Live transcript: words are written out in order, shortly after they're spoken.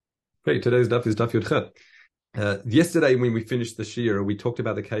Great. Today's daf is daf Yud Chet. Yesterday, when we finished the shir, we talked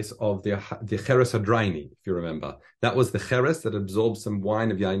about the case of the cheres hadraini, if you remember. That was the cheres that absorbed some wine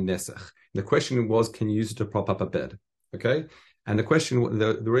of yain nesach. The question was, can you use it to prop up a bed? Okay, and the question,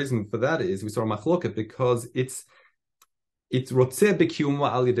 the reason for that is we saw a machloket because it's rotzeh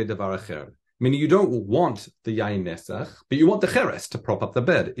b'kiyuma al yedei davar acher. Meaning you don't want the yain nesach, but you want the cheres to prop up the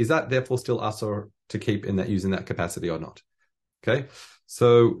bed. Is that therefore still asur to keep in that using that capacity or not? Okay.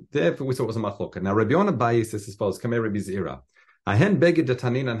 So therefore we saw it was a machloka. Now Rabbi Yonah Bayi says as follows: Kamei Rabbi Zira, ahen beged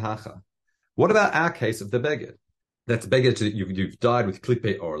detanin and hacha. What about our case of the beged? That's beged you've died with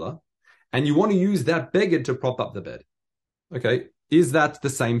klipe orla, and you want to use that beged to prop up the bed. Okay, is that the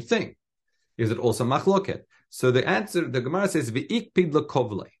same thing? Is it also machloket? So the answer, the Gemara says v'ikpid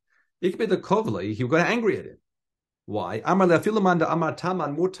lekovle. Ikpid lekovle, he got angry at it. Why? Amar le'afilamanda amar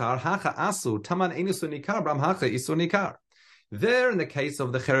taman mutar hacha asu taman enisonikar bram hacha isonikar. There, in the case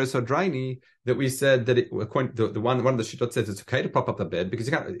of the cheres hadraini, that we said that one of the shittot says it's okay to prop up the bed because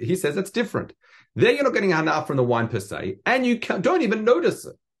you can't. He says that's different. There, you're not getting hana from the wine per se, and you don't even notice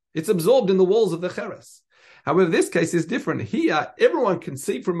it. It's absorbed in the walls of the cheres. However, this case is different. Here, everyone can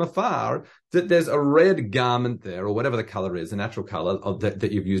see from afar that there's a red garment there, or whatever the color is, the natural color of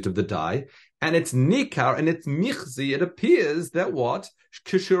that you've used of the dye, and it's nikar and it's michzi. It appears that what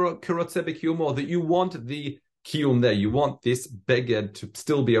that you want the kiyum there. You want this beged to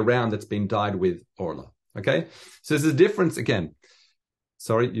still be around that's been dyed with Orlah. Okay? So there's a difference again.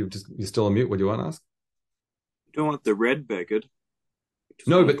 Sorry, you're still on mute. What do you want to ask? You don't want the red beged.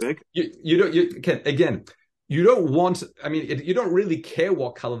 No, but you don't want, I mean, you don't really care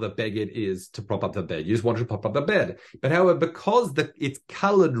what color the beged is to prop up the bed. You just want to prop up the bed. But however, because it's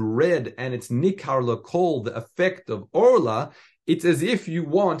colored red and it's nikar l'kol, the effect of Orlah, it's as if you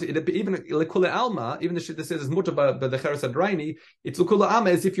want it, even lekula alma, even the shit that says it's mutter by the cheres hadraini, it's lekula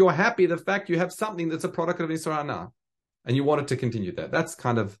alma as if you're happy the fact you have something that's a product of Isra Hana, and you want it to continue that. That's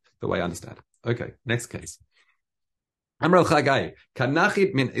kind of the way I understand it. Okay, next case. Amral Chagai,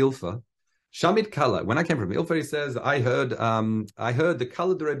 kanachit min ilfa, shamit kala. When I came from Ilfa, he says, I heard the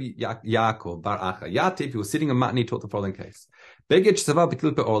kala de Rabbi Yaakov bar Acha. Yatif, he was sitting on mat and he taught the following case. Beged shesava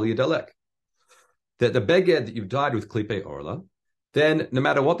b'klipe orla yedalek. That the beged that you've dyed with klipe orla, then no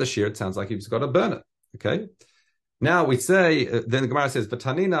matter what the shear, it sounds like you've got to burn it. Okay. Now we say, then the Gemara says,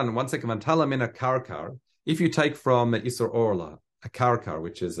 "V'taninan 1 second v'tala min a karkar." If you take from Isur Orla a karkar,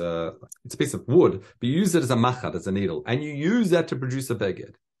 which is it's a piece of wood, but you use it as a machad, as a needle, and you use that to produce a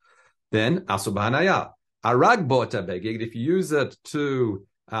beged, then asu b'hanaya. Arag bota beged. If you use it to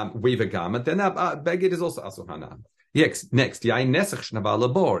weave a garment, then beged is also asu hana. Next, yain nesach shnavar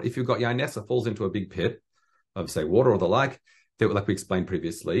labor. If you've got yain nesach falls into a big pit of say water or the like we explained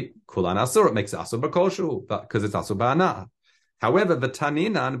previously, kulan asur, it makes asur b'koshu, because it's asur b'ana. However, the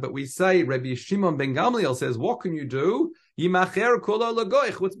taninan, but we say Rabbi Shimon ben Gamliel says, what can you do? Yimacher kula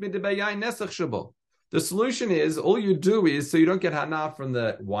lagoich, what's midibay yain nesach shabo. The solution is, all you do is, so you don't get hana from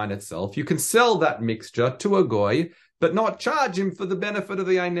the wine itself, you can sell that mixture to a goy, but not charge him for the benefit of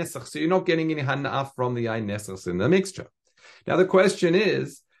the yain nesach. So you're not getting any hana from the yain nesach in the mixture. Now the question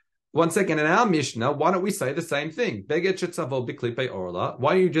is, 1 second, in our Mishnah, why don't we say the same thing? Beged shetzavol b'klipe orla.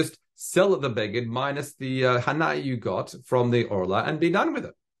 Why don't you just sell the beged minus the hana you got from the orla and be done with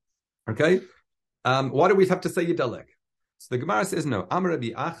it? Okay? Why do we have to say yidalek? So the Gemara says no. Amar Rabbi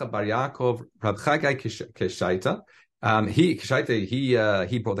Acha bar Yaakov Rab Chagai keshaita.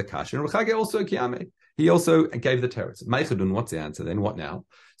 He brought the kasha. And Rab Chagai also kiyame. He also gave the teretz. Meichadun, what's the answer then? What now?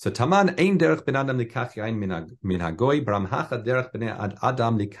 So Taman ein derech ben adam likach yain min hagoy, bram hacha derech ben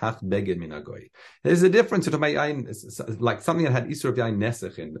adam likach beged min hagoy. There's a difference between yain, like something that had isur of yain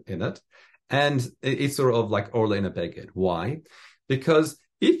nesach in it, and isur of like orla in a beged. Why? Because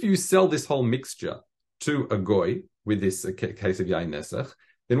if you sell this whole mixture to a goy with this case of yain nesach,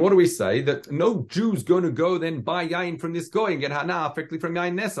 then what do we say? That no Jew's going to go then buy yain from this goy and get hana effectively from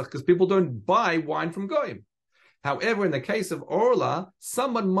yain nesach, because people don't buy wine from goyim. However, in the case of Orla,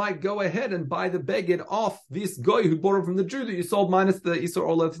 someone might go ahead and buy the beged off this goy who bought it from the Jew that you sold minus the Isur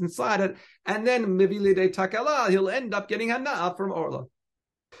Orla that's inside it, and then Mevili de Takala, he'll end up getting hana from Orla.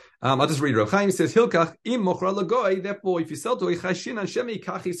 I'll just read. Rav Chaim says, "Hilkach im mochra lagoy." Therefore, if you sell to a chashin and shemi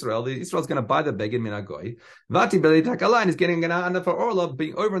kach Israel, the Israel's going to buy the beged min hagoy. Vati b'lei takala is getting an hana for Orla,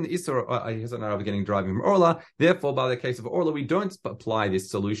 being over in the Isra. He's not getting driving from Orla. Therefore, by the case of Orla, we don't apply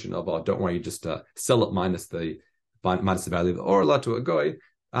this solution of don't worry, you just sell it minus the value of the Orla to a goy,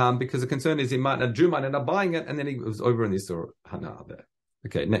 because the concern is a Jew might end up buying it, and then he was over in the Isra hana there.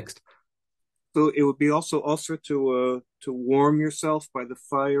 Okay, next. So it would be also to warm yourself by the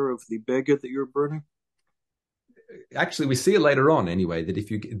fire of the beged that you're burning? actually, we see it later on anyway, that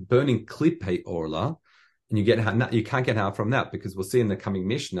if you get burning klipe orla, and you can't get out from that, because we'll see in the coming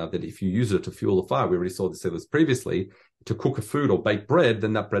Mishnah that if you use it to fuel the fire, we already saw this previously, to cook a food or bake bread,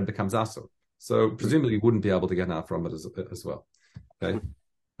 then that bread becomes asur. So presumably you wouldn't be able to get out from it as well. Okay,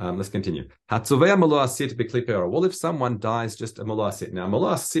 let's continue. Well, if someone dies just a molo hasit. Now, molo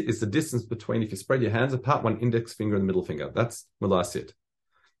hasit is the distance between, if you spread your hands apart, one index finger and the middle finger. That's molo hasit,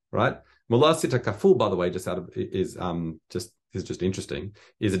 right? Molo hasit kaful, by the way, is just interesting,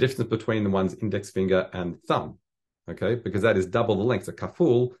 is the difference between the one's index finger and thumb, okay? Because that is double the length of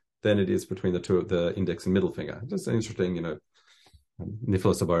kaful than it is between the index and middle finger. Just an interesting,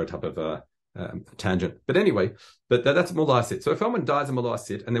 nifla sabara type of tangent. But anyway, that's molo hasit. So if someone dies a molo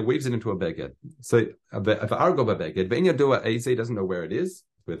hasit and then weaves it into a beged, so if argo beged, ve'in yadua eze, doesn't know where it is,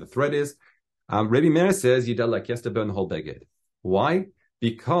 where the thread is, Rebbe Meir says yidalek, he has to burn the whole beged. Why?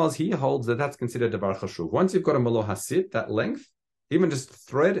 Because he holds that that's considered davar chashuv. Once you've got a molo hasit, that length, even just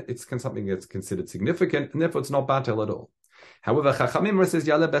thread, it's something that's considered significant, and therefore it's not batel at all. However, Chachamim says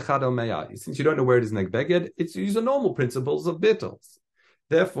yale bechad al me'ah. Since you don't know where it is in the beged, it's use the normal principles of bitels.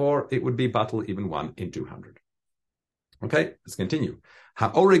 Therefore, it would be batel even 1 in 200. Okay, let's continue.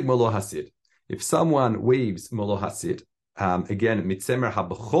 Ha'orig molo hasit. If someone weaves molo hasit, again mitzemer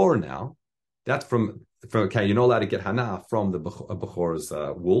habechor now, that's from okay, you're not allowed to get hana from the bechor's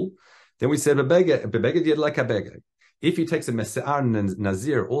wool. Then we said bebeged yed like a beged. If he takes a mese'ar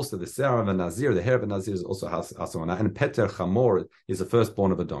nazir, also the se'ar of a nazir, the hair of a nazir is also hasona, and peter chamor is the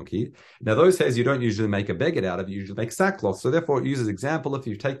firstborn of a donkey. Now those hairs you don't usually make a beged out of, you usually make sackcloth. So therefore it uses example, if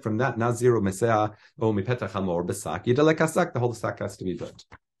you take from that nazir or mese'ar or mipeter chamor besak, yedalek sack, the whole sack has to be burnt.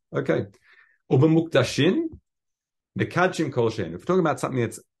 Okay. Ubemukdashin, mekadshim kol shein. If we're talking about something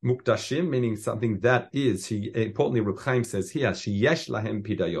that's mukdashim, meaning something that is, importantly Reb Chaim says here, sheyesh lahem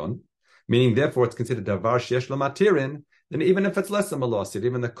pidayon, meaning therefore it's considered davar sheyesh lo matirin, then even if it's less than molo hasit,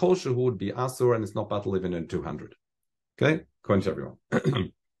 even the kol shehu would be asur, and it's not batal even in 200. Okay? According to everyone.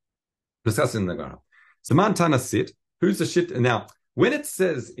 Discussing the Gemara. Zaman tanasit, who's the shit? Now, when it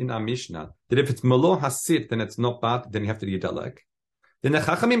says in our Mishnah that if it's molo hasit, then it's not bat, then you have to do yidalek. Then the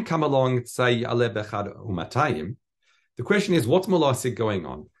Chachamim come along and say ale bechad umatayim. The question is, what's molo hasit going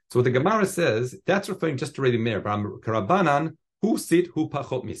on? So what the Gemara says, that's referring just to Rebbe Meir. Karabanan, who sit, who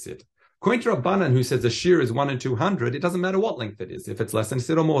pachot misit. According to Rabbanan, who says the shear is 1 in 200, it doesn't matter what length it is, if it's less than a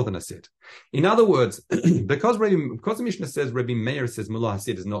sit or more than a sit. In other words, because the Mishnah says Rebbe Meir says molo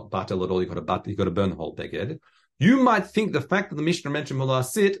hasit is not batel at all, you've got to burn the whole beged. You might think the fact that the Mishnah mentioned molo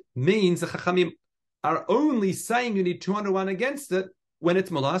hasit means the Chachamim are only saying you need 201 against it when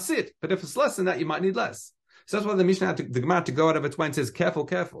it's molo hasit. But if it's less than that, you might need less. So that's why the Mishnah the Gemara had to go out of its way and says, careful,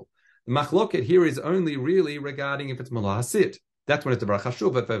 careful. The machloket here is only really regarding if it's molo hasit. That's when it's davar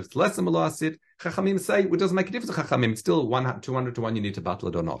chashuv. But if it's less than molo hasit, Chachamim say it doesn't make a difference to Chachamim. It's still 200 to 1. You need to battle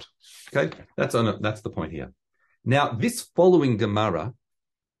it or not. Okay, that's the point here. Now this following Gemara,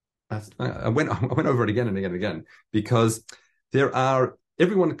 I went over it again and again and again because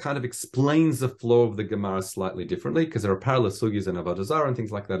everyone kind of explains the flow of the Gemara slightly differently because there are parallel sugis and avodah zarah and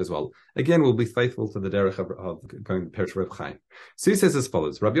things like that as well. Again, we'll be faithful to the derech of going to Perush Reb Chaim. So he says as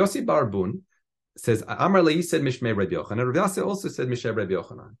follows: Rabbi Yossi Bar Bun says, Amar he said Mishmei Rabbi Yochanan. Rabbi Yossi also said Mishmei Rabbi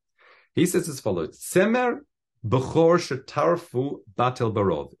Yochanan. He says as follows: Semer b'chor shetarfu batel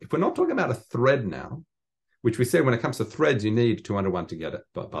barov. If we're not talking about a thread now, which we say when it comes to threads, you need 201 to get it,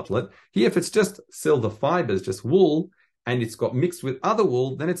 batel it. Here, if it's just silver fibers, just wool, and it's got mixed with other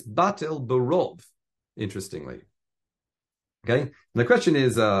wool, then it's batel barov, interestingly. Okay? And the question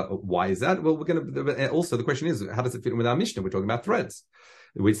is, why is that? Well, also the question is, how does it fit in with our Mishnah? We're talking about threads.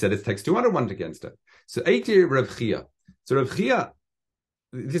 We said it takes 201 against it. So, Eiti Rav Chia. So, Rav Chia,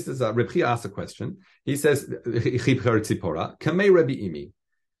 Rav Chia asked a question. He says, Kamei Rabbi Imi.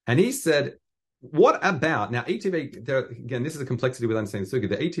 And he said, what about, now ATV, again, this is a complexity with understanding the sugya.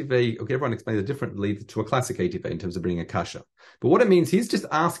 The ATV, okay, everyone explains it differently to a classic ATV in terms of bringing a kasha. But what it means, he's just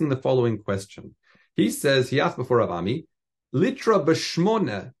asking the following question. He asked before Rav Ami, litra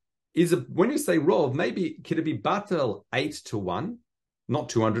b'shmona when you say rov, maybe could it be batel 8 to 1, not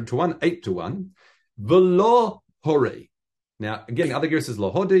 200 to 1, 8 to 1, v'lo hore. Now, again, other gear says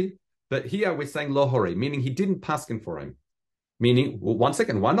lo hodi, but here we're saying lo hore, meaning he didn't paskin for him. Meaning, well, 1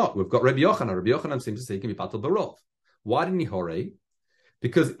 second, why not? We've got Rabbi Yochanan. Rabbi Yochanan seems to say he can be batel barov. Why didn't he hore?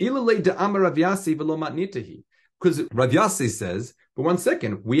 Because ilalei de amar Rav Yassi v'lo matnitahi. Because Rav Yassi says, but 1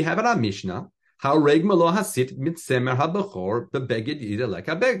 second, we have in our Mishnah, how reg malo hasit mitzemer habachor bebeged yida like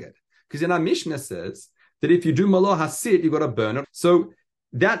a beged. Because in our Mishnah says that if you do malo hasit, you got to burn it. So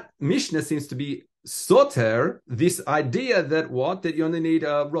that Mishnah seems to be soter this idea that you only need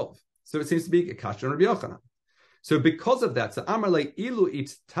a rov. So it seems to be a kasha on Rabbi Yochanan. So because of that, so Amarle ilu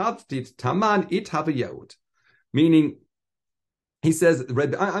it tavtit taman it havayot, meaning he says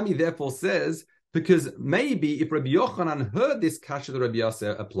Rabbi Ami therefore says, because maybe if Rabbi Yochanan heard this kasha that Rabbi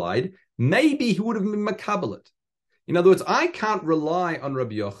Yosef applied, maybe he would have been makabelet. In other words, I can't rely on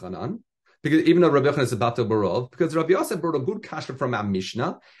Rabbi Yochanan, because even though Rabbi Yochanan is a bato barov, because Rabbi Yosef brought a good kasha from our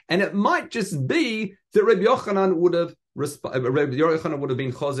Mishnah, and it might just be that Rabbi Yochanan would have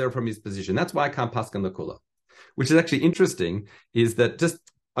been chozer from his position. That's why I can't pass on the kula. Which is actually interesting, is that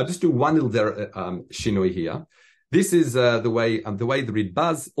I'll just do one little shinoi here. This is the way the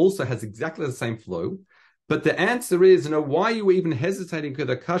Ridbaz also has exactly the same flow. But the answer is, why you were even hesitating with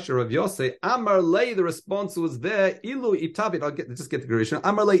the kasha of Yosef? Amar lei, the response was there. Ilu itabit. I'll just get the correction.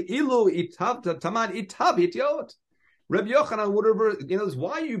 Amar lei ilu itabit taman itabit yot. Rabbi Yochanan would have,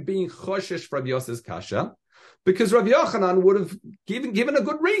 why are you being choshesh from Yosef's kasha? Because Rabbi Yochanan would have given a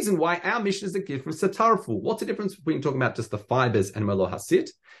good reason why our mission is a gift from Satarfu. What's the difference between talking about just the fibers and Melo Hasit?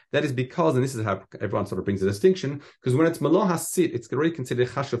 That is because, and this is how everyone sort of brings a distinction, because when it's Melo Hasit, it's already considered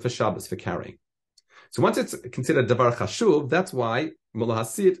chashuv for Shabbos, for carrying. So once it's considered davar chashuv, that's why Melo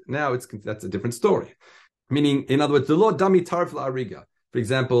Hasit, now that's a different story. Meaning, in other words, the Lord dami tarif la'ariga. For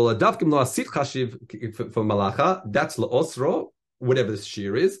example, davkim Melo Hasit chashiv for malacha, that's la'osro, whatever the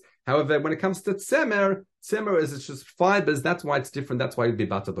shear is. However, when it comes to tzemer is it's just fibers. That's why it's different. That's why it'd be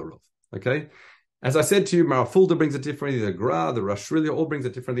bata barov. Okay, as I said to you, Marafulda brings it differently. The Gra, the Rashrilia all brings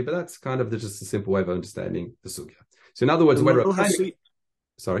it differently. But that's kind of just a simple way of understanding the sugya. So in other words, whether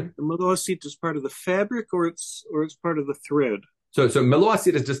sorry, the meloasit is part of the fabric, or it's part of the thread. So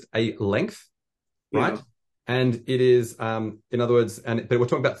meloasit is just a length, right? Yeah. And it is, in other words, but we're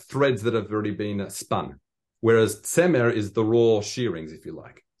talking about threads that have already been spun, whereas tzemer is the raw shearings, if you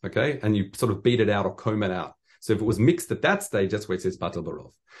like. Okay, and you sort of beat it out or comb it out. So if it was mixed at that stage, that's where it says batal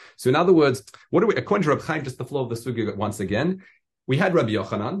barov. So in other words, according to Reb Chaim, just the flow of the sugya once again, we had Rabbi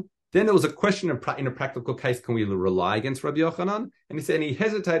Yochanan. Then there was a question in a practical case: can we rely against Rabbi Yochanan? And he said he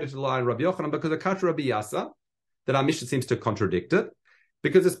hesitated to rely on Rabbi Yochanan because of Kasha Rabbi Yasa, that our Mishnah seems to contradict it.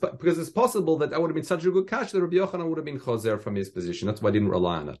 Because it's possible that would have been such a good kasha that Rabbi Yochanan would have been chozer from his position. That's why I didn't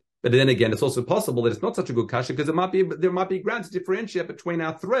rely on it. But then again, it's also possible that it's not such a good kasha because there might be grounds to differentiate between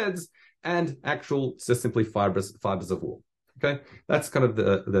our threads and actual just simply fibers of wool. Okay, that's kind of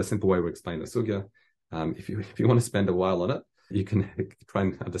the simple way we explain the sugya. If you want to spend a while on it, you can try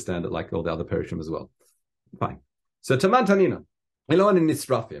and understand it like all the other perishim as well. Fine. So taman tanina elohan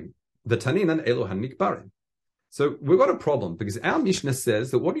nisrafim the taninan elohan nikbarim. So we've got a problem because our Mishnah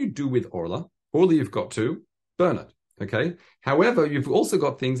says that what do you do with Orlah? Orlah, you've got to burn it. Okay. However, you've also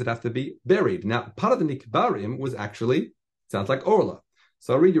got things that have to be buried. Now, part of the Nikbarim was actually, sounds like Orlah.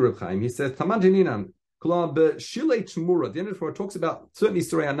 So I'll read you Reb Chaim. He says, Taman Jininan, Kula B'Shilei Tmura. The end of it talks about certainly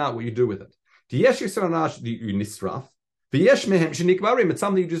Surei Anat, what you do with it. Diyesh Yisrael Anat, you nisraf. V'yesh mehem shenikbarim. It's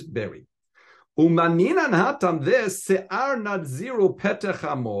something you just bury. Umaninan hatam this se'ar nadziru petech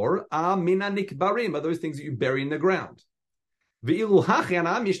amor amina nikbarim are those things that you bury in the ground. V'ilu hachi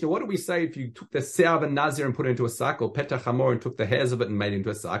an Mishnah. What do we say if you took the se'ar of a nazir and put it into a sack, or petech amor and took the hairs of it and made it into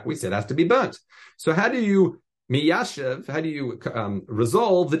a sack? We said it has to be burnt. So how do you miyashev? How do you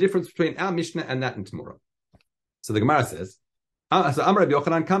resolve the difference between our Mishnah and that in Tamura? So the Gemara says, "So Amar Rabbi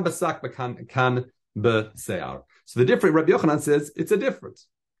Yochanan kan b'sak kan b'se'ar." So the different Rabbi Yochanan says it's a difference.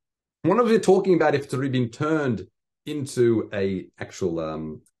 One of you talking about if it's already been turned into a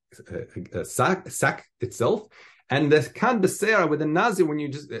actual sack itself, and the kan b'se'ar with the nazir when you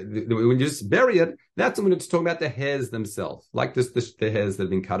just bury it, that's when it's talking about the hairs themselves, like the hairs that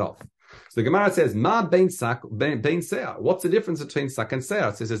have been cut off. So the Gemara says, "Ma bein sak bein se'ar." What's the difference between sak and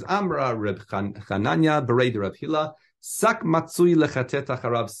se'ar? So it says, "Amra Reb Chananya b'rei Reb Hila sak matzui lechatet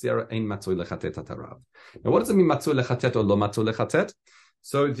acharav se'ar ein matzui lechatet acharav." Now, what does it mean matzui lechatet or lo matzui lechatet?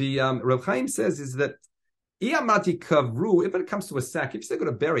 So the Reb Chaim says is that if it comes to a sack, if you're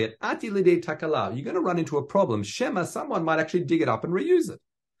going to bury it, you're going to run into a problem. Shema, someone might actually dig it up and reuse it.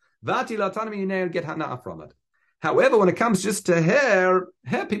 Get hana from it. However, when it comes just to hair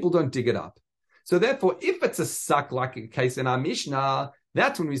people don't dig it up. So therefore, if it's a sack like a case in our Mishnah,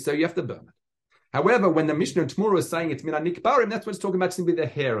 that's when we say you have to burn it. However, when the Mishnah Tomorrow is saying it's mina nikbarim, that's when it's talking about simply the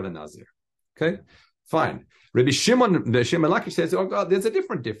hair of the Nazir. Okay, fine. Rabbi Shimon, the Shimon Lakish says, "Oh God, there's a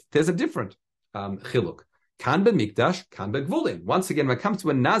different chiluk. Kan be mikdash, kan be gvulim." Once again, when it comes to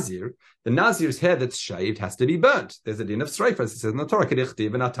a Nazir, the Nazir's hair that's shaved has to be burnt. There's a din of streifas. It says in the Torah,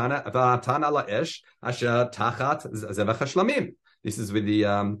 "Kedichtiv v'natan la'esh asher tachat zevach hashlamim." This is with the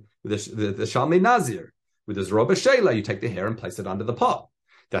Shalmei Nazir. With his robe shela, you take the hair and place it under the pot.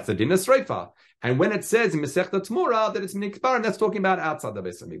 That's a din of streifa. And when it says in Masechta Tmura that it's nikbar, that's talking about outside the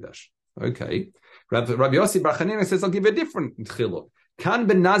Beis Hamikdash. Okay. Rabbi Yossi Bar Chanina says, I'll give you a different chiluk. Kan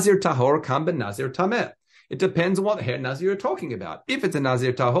ben nazir tahor, kan ben nazir tameh. It depends on what hair nazir you're talking about. If it's a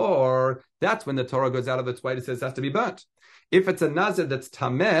nazir tahor, that's when the Torah goes out of its way to say it has to be burnt. If it's a nazir that's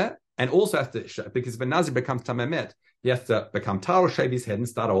tameh, and also has to, because if a nazir becomes tamemet, he has to become tar, shave his head, and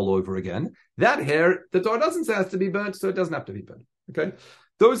start all over again. That hair, the Torah doesn't say it has to be burnt, so it doesn't have to be burnt. Okay,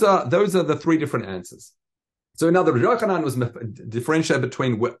 those are the three different answers. So in other words, Yochanan was differentiated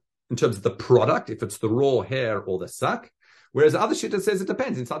between, in terms of the product, if it's the raw hair or the sack, whereas other shita says it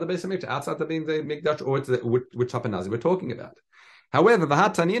depends, inside the Beis HaMikdash, outside the Mikdash, or it's which type of nazir we're talking about. However,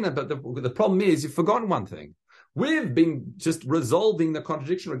 the problem is you've forgotten one thing. We've been just resolving the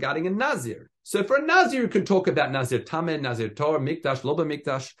contradiction regarding a nazir. So for a nazir, you can talk about nazir tameh, nazir tor, mikdash, loba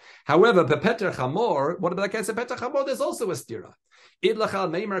mikdash. However, bepeter chamor, what about the case of peter chamor? There's also a stira. Idlachal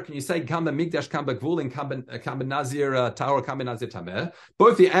meimer, can you say kamba mikdash, kamba gvul, and kamba nazir tor, kamba nazir tameh?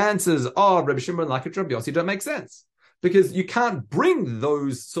 Both the answers are Rabbi Shimon like it, Rabbi Yossi don't make sense. Because you can't bring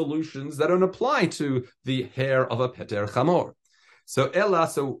those solutions that don't apply to the hair of a peter chamor. So Ella,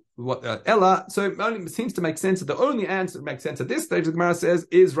 so it only seems to make sense that the only answer that makes sense at this stage, the Gemara says,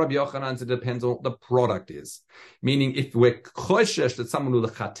 is Rabbi Yochanan's. It depends on what the product is. Meaning, if we're choshesh that someone will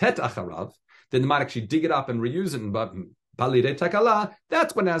chatet acharav, then they might actually dig it up and reuse it, but balidei takala,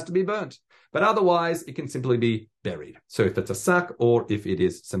 that's when it has to be burnt. But otherwise, it can simply be buried. So if it's a sack or if it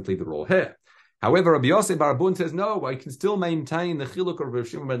is simply the raw hair. However, Rabbi Yossi Bar Abun says, no, I can still maintain the chiluk of Rabbi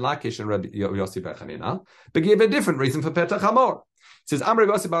Shimon ben Lakish and Rabbi Yossi Bar Chanina, but give a different reason for Petach Hamor. It says, Amr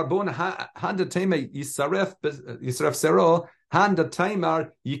Yossi Bar Abun, handa tema yisaref sero, handa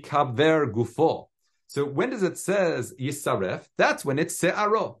tamar yikaver gufo. So when does it says yisaref? That's when it's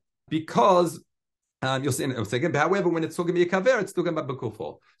se'aro. Because, you'll see in a second, however, when it's talking about yikaver, it's talking about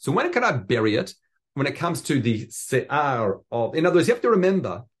bekufo. So when can I bury it? When it comes to the se'ar of, in other words, you have to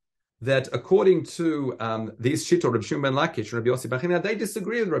remember that according to these shittor, Rabbi Shimon ben Lakish and Rabbi Yossi Bar Chanina, they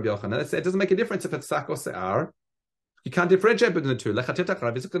disagree with Rabbi Yochanan. They say it doesn't make a difference if it's sak or se'ar. You can't differentiate between the two. Lechatet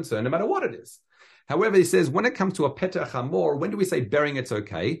acharav is a concern no matter what it is. However, he says when it comes to a petach hamor, when do we say burying it's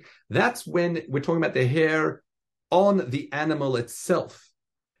okay? That's when we're talking about the hair on the animal itself.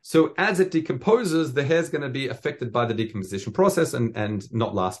 So as it decomposes, the hair is going to be affected by the decomposition process and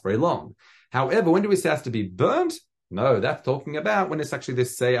not last very long. However, when do we say it has to be burnt? No, that's talking about when it's actually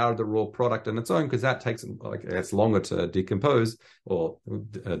this seyar, the raw product on its own, because that takes it's longer to decompose or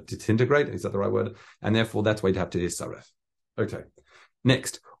disintegrate. Is that the right word? And therefore, that's why you'd have to do saref. Okay.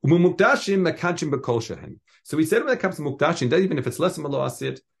 Next. So we said when it comes to mukdashim, even if it's less than malo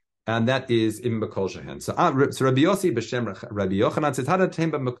asid, and that is in bekol shehen. So Rabbi Yossi b'shem Rabbi Yochanan says,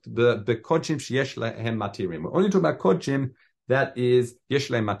 "Hadatem bekodshim sheyesh lehem matirim." We're only talking about kodshim that is yesh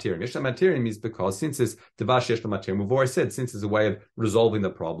lehem matirim. Yesh lehem matirim is because since it's devash yesh lehem matirim, we've already said since it's a way of resolving the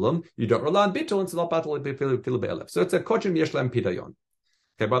problem, you don't rely on bittul and it's not battle be'elef. So it's a kodshim yesh lehem pidayon.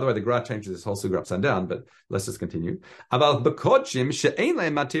 Okay, by the way, the Gra changes this whole sugar upside down, but let's just continue. Aval bekodshim she'ein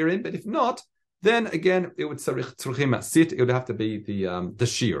lehem matirim, but if not, then again, it would sit. It would have to be the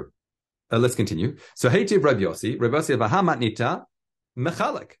shear. Let's continue. So Heitiv Rabbi Yossi v'hamatnita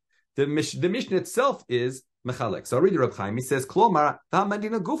mechalek. The Mishnah itself is mechalek. So I read the Reb Chaim. He says, "Klomar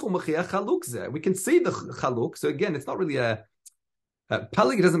v'hamadina gufu mechiach chaluk zeh." We can see the chaluk. So again, it's not really a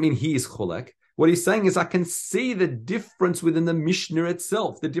palig. Doesn't mean he is cholek. What he's saying is, I can see the difference within the Mishnah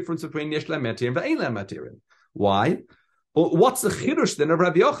itself. The difference between yesh lehem matirim and ve'ein lehem matirim. Why? Well, what's the chidush then of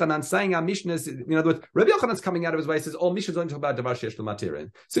Rabbi Yochanan saying our Mishnah is, in other words, Rabbi Yochanan's coming out of his way, says, oh, Mishnah's only talking about Davar Sheyesh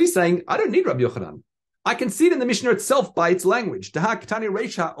L'Matirin. So he's saying, I don't need Rabbi Yochanan. I can see it in the Mishnah itself by its language. Daha Ktani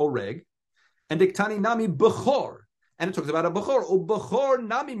Reisha Oreg, and Ktani Nami Bechor. And it talks about a Bechor. O Bechor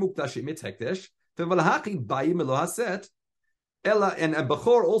Nami Muktashim, it's Hekdesh. V'valhachi Bayi Melo Haset. Ella, and a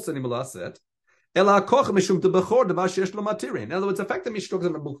Bechor also Ni Melo Haset. Ella Koch Mishum to Bechor Davar Sheyesh L'Matirin. In other words, the fact that Mishnah talks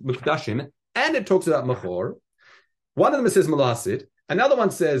about Muktashim, and it talks about Bechor, one of them says malasid, another one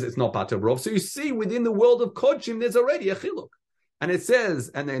says it's not pater brov. So you see, within the world of kodshim, there's already a chiluk, and it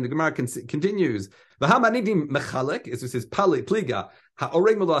says, and then the Gemara continues, v'hamanidim mechalek, it says pliga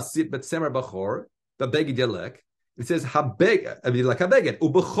haoreg malasid but semer bachor babegid yelek. It says habeg like habeged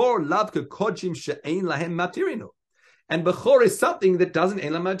ubachor lavke kodshim she'ein lahem matirinu, and bachor is something that doesn't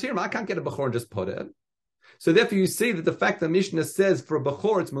ein lahem matirim. I can't get a bachor and just put it. So therefore, you see that the fact that Mishnah says for a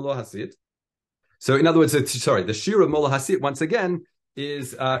bachor it's malo hasid. So, in other words, the shir of Mola Hasit once again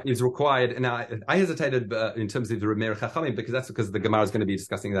is required. And now I hesitated in terms of the Remer Chachamim because the Gemara is going to be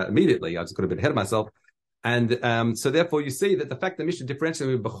discussing that immediately. I just got a bit ahead of myself, and so therefore you see that the fact that Mishnah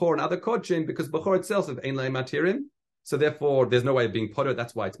differentiates with Bechor and other Kodshim because Bechor itself is Ein Lehem Matirim, So therefore, there's no way of being potter.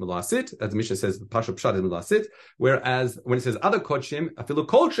 That's why it's melasit. As the Mishnah says, the Pasha Pshat is melasit. Whereas when it says other kodshim, afilu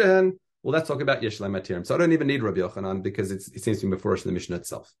kolshen, well, that's talking about Yeshlem Matirim. So I don't even need Rabbi Yochanan because it seems to be before us in the Mishnah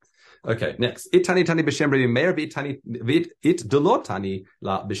itself. Okay, next. It tani b'shem Rabbi Meir, it delot tani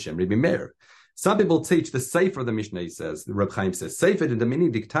la b'shem Rabbi Meir. Some people teach the Sefer of the Mishnah, he says, the Reb Chaim says, Sefer in the mini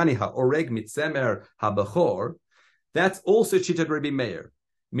diktani ha-oreg mitzemer ha-bechor, that's also Shittat Rabbi Meir.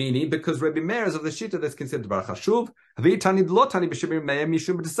 Meaning, because Rabbi Meir is of the Shita that's considered Bar Chashuv, v'itani delot tani b'shem Rabbi Meir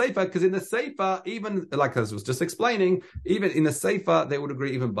mishum b'Sefer, because in the Sefer, even, like I was just explaining, even in the Sefer, they would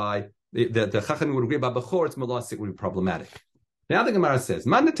agree even by the Chacham would agree about Bechor, it's Malas, it would be problematic. Now the Gemara says,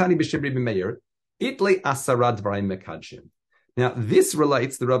 Man Natani b'Shem Rabbi Meir, itle asara dvarim mekadshim. Now this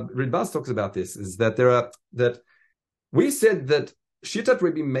relates, the Ridbaz talks about this, is that we said that Shitat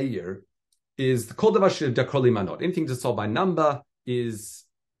Rabbi Meir is the Kol Davar Shedakoli Manot. Anything to solve by number is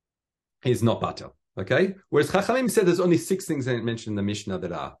not batel. Okay? Whereas Chachamim said there's only 6 things mentioned in the Mishnah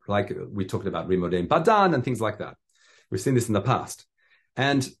that are, like we talked about Rimodem Badan and things like that. We've seen this in the past.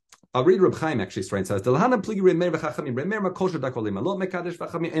 And I'll read Reb Chaim actually straight. Says the Lahanan pligi Remeir v'Chachamim Remeir makol shedakolim alot mekadesh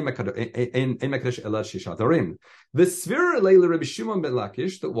v'Chachamim ein mekadesh elad shisha darim. The svira leila Rabbi Shimon ben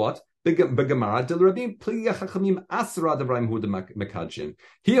Lakish that what begemara del Rabbi pligi Chachamim asra davraim hu mekadshim.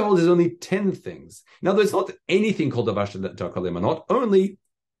 He holds there's only 10 things. Now there's not anything called davar shedakolim alot, only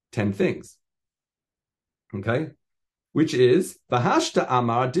 10 things. Okay. Which is Bahashta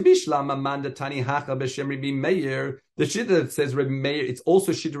Amar Dibishlama Mandatani Hacha B'Shem Rabbi Meir. The shita that says Rabbi Meir, it's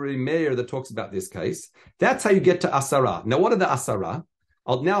also shita Rabbi Meir that talks about this case. That's how you get to Asara. Now, what are the Asara?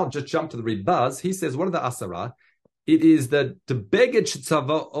 I'll now just jump to the Ridbaz. He says, what are the Asara? It is that the beged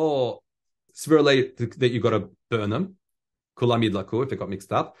shetzava or svirle that you got to burn them. Kulam yidlaku if it got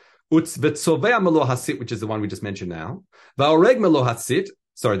mixed up. Utz v'tzovea melo hasit, which is the one we just mentioned now. Va'oreg melo hasit.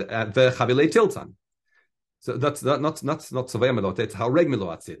 Sorry, v'chavilei tiltan. So that's not Tzavei Melot, it's Hareg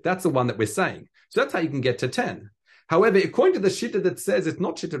Meloatzit. That's the one that we're saying. So that's how you can get to 10. However, according to the Shitta that says it's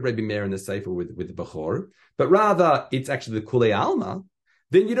not Shitta Rabbi Meir in the Sefer with the Bechor, but rather it's actually the Kulei Alma,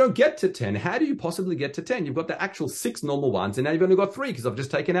 then you don't get to 10. How do you possibly get to 10? You've got the actual 6 normal ones, and now you've only got 3 because I've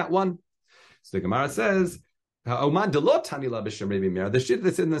just taken out 1. So the Gemara says, Oman delot Tanila B'Shem Rabbi Meir. The Shitta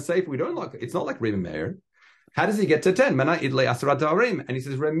that's in the Sefer, we don't like, it's not like Rabbi Meir. How does he get to 10? Mana Idlei Asrat Da'arim. And he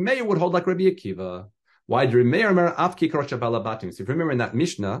says, Rabbi Meir would hold like Rabbi Akiva. Why do Remeir Afki Karosha Balabatim? So if you remember in that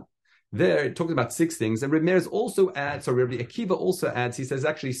Mishnah, there it talks about 6 things, and Remeir also adds, so Rabbi Akiva also adds, he says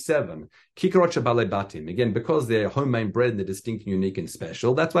actually 7. Kikarocha Balabatim. Again, because they're homemade bread and they're distinct, unique, and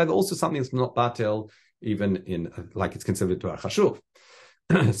special. That's why also something that's not batel, even in like it's considered to a chashuv.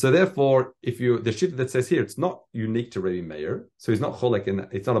 So therefore, the shita that says here, it's not unique to Rabbi Meir, so he's not cholek,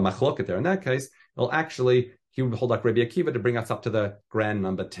 it's not a machloket there. In that case, well, actually, he would hold like Rabbi Akiva to bring us up to the grand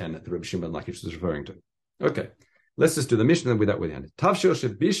number 10 that the Rabbi Shimon Lakish was referring to. Okay, let's just do the Mishnah with that with the end. Tavshil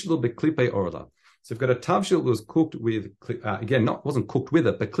shebishlu beklipe orla. So we've got a tavshil that was cooked with, wasn't cooked with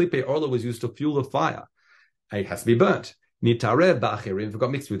it, but klipe orla was used to fuel the fire. It has to be burnt. Nitarev ba'achirim, if it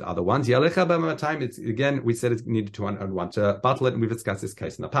got mixed with other ones. Yalecha b'matim, it's again, we said it's needed to want to battle it, and we've discussed this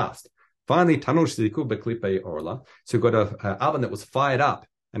case in the past. Finally, tanur shliku beklipe orla. So we've got an oven that was fired up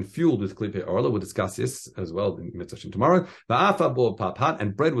and fueled with klipe orla. We'll discuss this as well in Mitzvah tomorrow. Va'afa bo papat,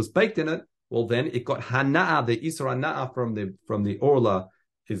 and bread was baked in it. Well, then it got hana'a, the isur hana'a from the orla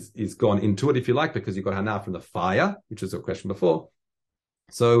is gone into it, if you like, because you got hana'a from the fire, which was a question before.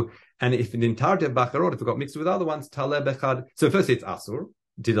 So, and if in the entirety of bacharot, if it got mixed with other ones, taleh bechad. So first it's asur,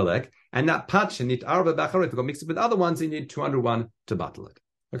 didalek, and that patch and it arba bacharot, if it got mixed with other ones, you need 201 to battle it.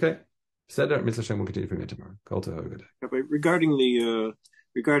 Okay, Seder Mitzvah Shem will continue from here tomorrow. Call to her good day. Regarding the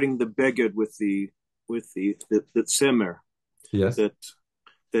beged with the tzemer, yes,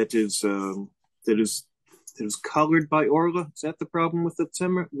 that is colored by Orlah. Is that the problem with the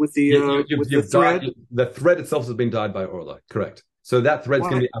tzemer? With the thread? The thread itself has been dyed by Orlah. Correct. So that thread's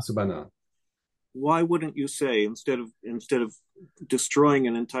going to be asubana. Why wouldn't you say instead of destroying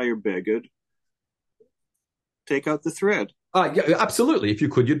an entire beged, take out the thread? Yeah, absolutely. If you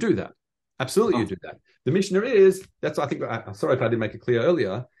could, you'd do that. Absolutely, you'd do that. The Mishnah is, that's I think. I'm sorry if I didn't make it clear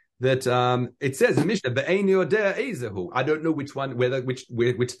earlier. That it says in Mishnah, I don't know which one,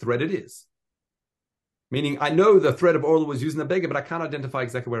 which thread it is. Meaning, I know the thread of Orlah was used in the beggar, but I can't identify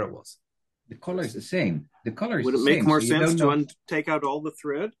exactly where it was. The color is the same. The color is Would the it same. make more sense to take out all the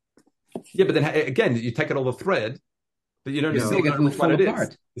thread? Yeah, but then again, you take out all the thread, but you don't still know which one it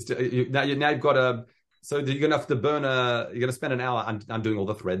is. Now you've got so you're going to have to you're going to spend an hour undoing all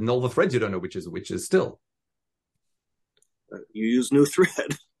the thread, and all the threads you don't know which is still. You use new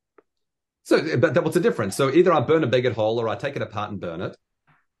thread. So, but what's the difference? So either I burn a beggar whole, or I take it apart and burn it.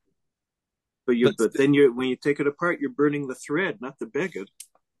 But then when you take it apart, you're burning the thread, not the beged.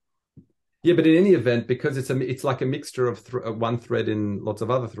 Yeah, but in any event, because it's like a mixture of one thread in lots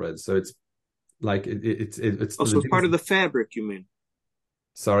of other threads, so it's like it's also part of the fabric. You mean?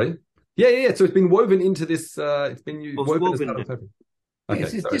 Sorry. Yeah. So it's been woven into this. It's been woven as part of the fabric.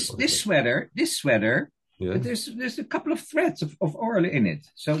 Okay, yes, this sweater. Yeah. But there's a couple of threads of Orlah in it.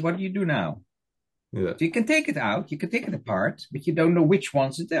 So what do you do now? Yeah. So you can take it out, you can take it apart, but you don't know which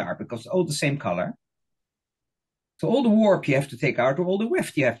ones they are because they're all the same color. So all the warp you have to take out, or all the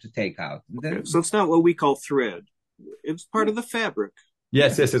weft you have to take out. Okay. So it's not what we call thread. It's part of the fabric.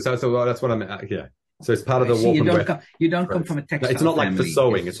 Yes. So that's what I meant. Yeah. So it's part of the warp and weft. You don't come from a textile family. It's not like for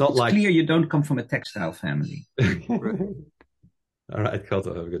sewing. It's not like clear you don't come from a textile family. Right. All right, Carl.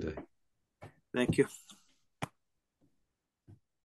 Have a good day. Thank you.